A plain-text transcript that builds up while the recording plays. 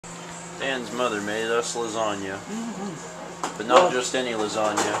Dan's mother made us lasagna. But not just any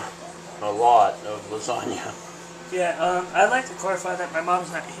lasagna. A lot of lasagna. Yeah, I'd like to clarify that my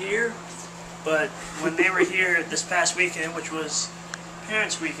mom's not here, but when they were here this past weekend, which was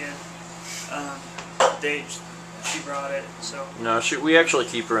Parents' Weekend, she brought it. So no, we actually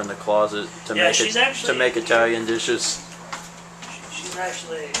keep her in the closet to make Italian dishes. She's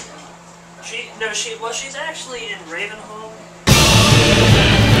actually she's actually in Ravenholm.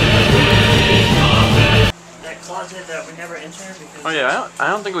 That closet that we never enter because. Oh yeah, I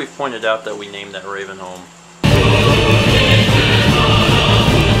don't think we've pointed out that we named that Ravenholm.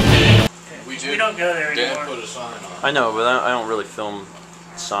 We don't go there anymore. Dad put a sign on. I know, but I don't really film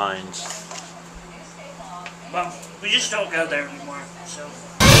signs. Well, we just don't go there anymore, so.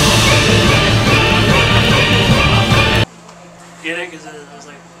 Get it? Because it was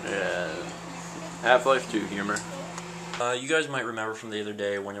like. Yeah. Half-Life 2 humor. You guys might remember from the other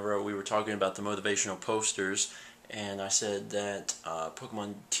day whenever we were talking about the motivational posters, and I said that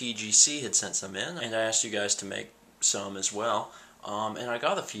Pokemon TGC had sent some in, and I asked you guys to make some as well. And I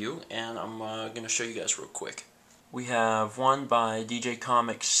got a few, and I'm going to show you guys real quick. We have one by DJ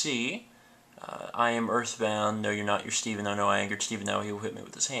Comic C. I am Earthbound, no you're not, you're Steven, oh no I angered Steven, now he will hit me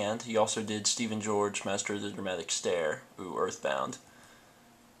with his hand. He also did Stephen George, Master of the Dramatic Stare, ooh, Earthbound.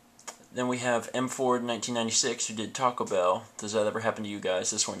 Then we have M. Ford 1996 who did Taco Bell. Does that ever happen to you guys?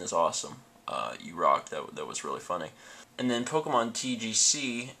 This one is awesome. You rock, that was really funny. And then Pokemon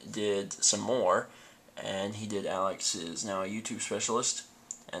TGC did some more, and he did Alex is now a YouTube specialist,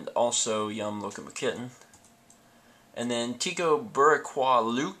 and also Yum Look at McKitten. And then Tico Buraqua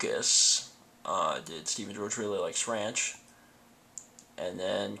Lucas did Stephen George Really Likes Ranch, and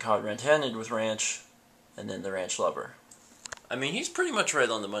then Cod Red-Handed with Ranch, and then The Ranch Lover. I mean, he's pretty much right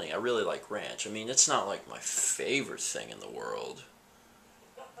on the money. I really like ranch. I mean, it's not like my favorite thing in the world,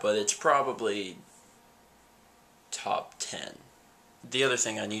 but it's probably top 10. The other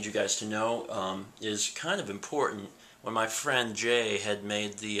thing I need you guys to know is kind of important. When my friend Jay had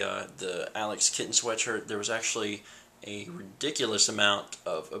made the Alex Kitten sweatshirt, there was actually a ridiculous amount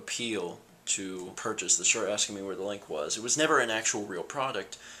of appeal to purchase the shirt, asking me where the link was. It was never an actual real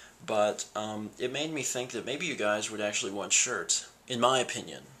product, but it made me think that maybe you guys would actually want shirts. In my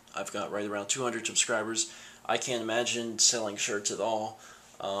opinion, I've got right around 200 subscribers. I can't imagine selling shirts at all,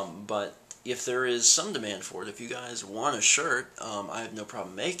 but if there is some demand for it, if you guys want a shirt, I have no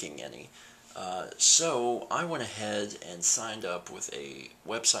problem making any. So I went ahead and signed up with a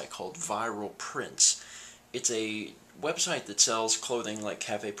website called Viral Prints. It's a website that sells clothing like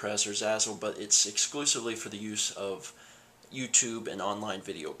Cafe Press or Zazzle, but it's exclusively for the use of YouTube and online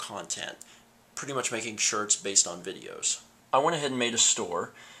video content, pretty much making shirts based on videos. I went ahead and made a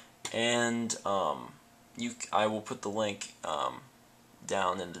store, and I will put the link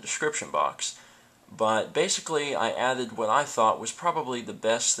down in the description box. But basically, I added what I thought was probably the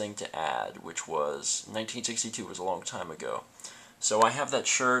best thing to add, which was 1962 was a long time ago. So I have that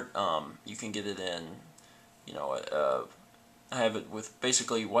shirt. You can get it in, you know, I have it with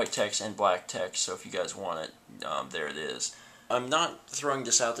basically white text and black text, so if you guys want it, there it is. I'm not throwing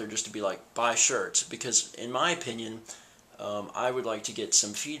this out there just to be like, buy shirts, because in my opinion, I would like to get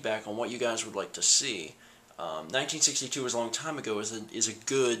some feedback on what you guys would like to see. 1962 was a long time ago is a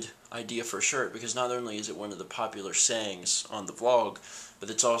good idea for a shirt, because not only is it one of the popular sayings on the vlog, but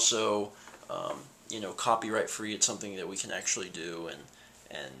it's also, you know, copyright free. It's something that we can actually do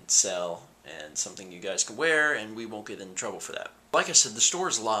and sell, and something you guys can wear, and we won't get in trouble for that. Like I said, the store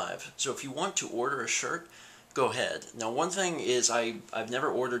is live, so if you want to order a shirt, go ahead. Now, one thing is I've never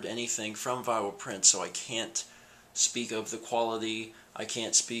ordered anything from Viral Print, so I can't speak of the quality. I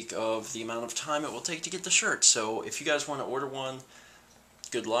can't speak of the amount of time it will take to get the shirt. So if you guys want to order one,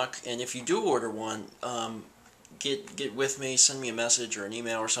 good luck. And if you do order one, get with me, send me a message or an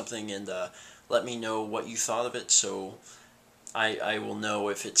email or something, and let me know what you thought of it, so I will know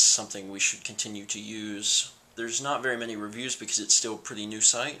if it's something we should continue to use. There's not very many reviews because it's still a pretty new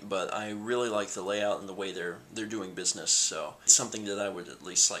site, but I really like the layout and the way they're doing business, so it's something that I would at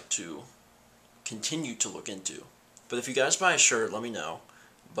least like to continue to look into. But if you guys buy a shirt, let me know.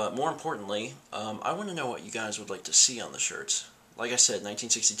 But more importantly, I want to know what you guys would like to see on the shirts. Like I said,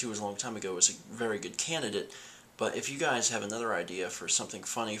 1962 was a long time ago, is a very good candidate, but if you guys have another idea for something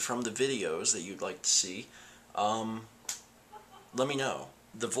funny from the videos that you'd like to see, let me know.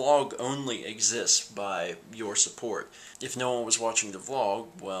 The vlog only exists by your support. If no one was watching the vlog,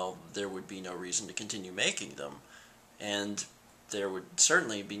 well, there would be no reason to continue making them, and there would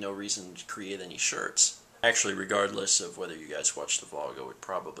certainly be no reason to create any shirts. Actually, regardless of whether you guys watch the vlog, I would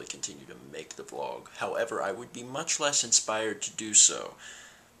probably continue to make the vlog. However, I would be much less inspired to do so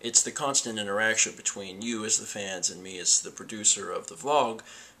It's the constant interaction between you as the fans and me as the producer of the vlog,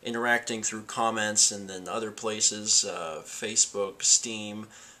 interacting through comments and then other places, Facebook, Steam,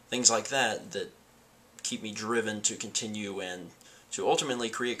 things like that, that keep me driven to continue and to ultimately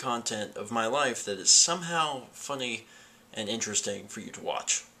create content of my life that is somehow funny and interesting for you to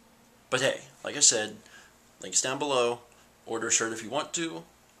watch. But hey, like I said, links down below. Order a shirt if you want to.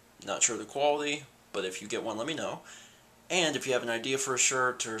 Not sure the quality, but if you get one, let me know. And if you have an idea for a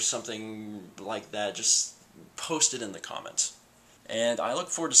shirt or something like that, just post it in the comments. And I look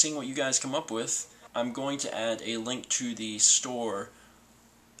forward to seeing what you guys come up with. I'm going to add a link to the store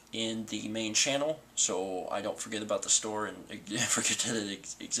in the main channel, so I don't forget about the store and forget that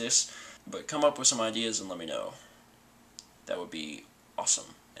it exists. But come up with some ideas and let me know. That would be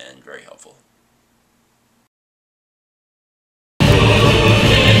awesome and very helpful.